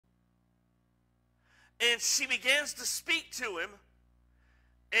And she begins to speak to him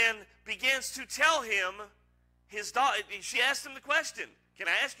and begins to tell him his dog. She asked him the question, can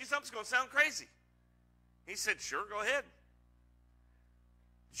I ask you something? It's going to sound crazy. He said, sure, go ahead.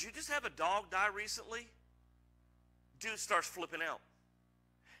 Did you just have a dog die recently? Dude starts flipping out.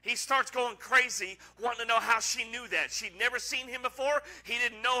 He starts going crazy, wanting to know how she knew that. She'd never seen him before. He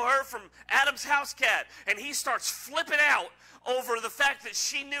didn't know her from Adam's house cat. And he starts flipping out over the fact that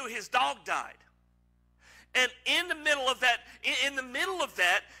she knew his dog died. And in the middle of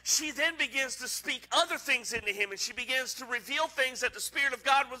that, she then begins to speak other things into him, and she begins to reveal things that the Spirit of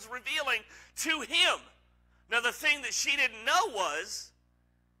God was revealing to him. Now, the thing that she didn't know was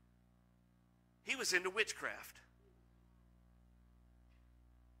he was into witchcraft.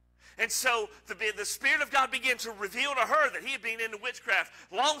 And so the Spirit of God began to reveal to her that he had been into witchcraft.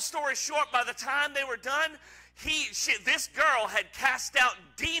 Long story short, by the time they were done, this girl had cast out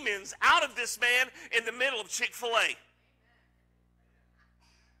demons out of this man in the middle of Chick-fil-A.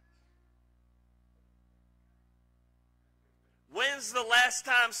 When's the last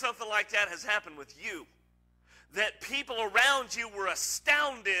time something like that has happened with you? That people around you were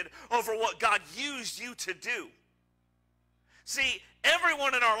astounded over what God used you to do. See,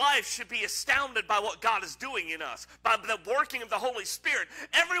 everyone in our life should be astounded by what God is doing in us, by the working of the Holy Spirit.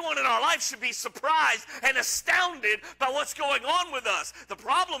 Everyone in our life should be surprised and astounded by what's going on with us. The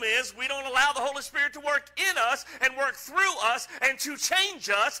problem is we don't allow the Holy Spirit to work in us and work through us and to change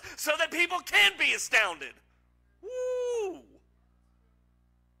us so that people can be astounded. Woo!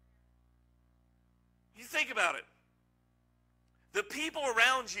 You think about it. The people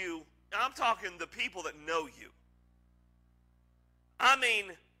around you, I'm talking the people that know you. I mean,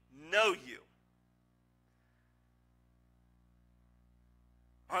 know you.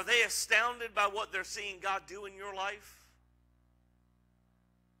 Are they astounded by what they're seeing God do in your life?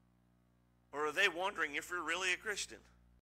 Or are they wondering if you're really a Christian?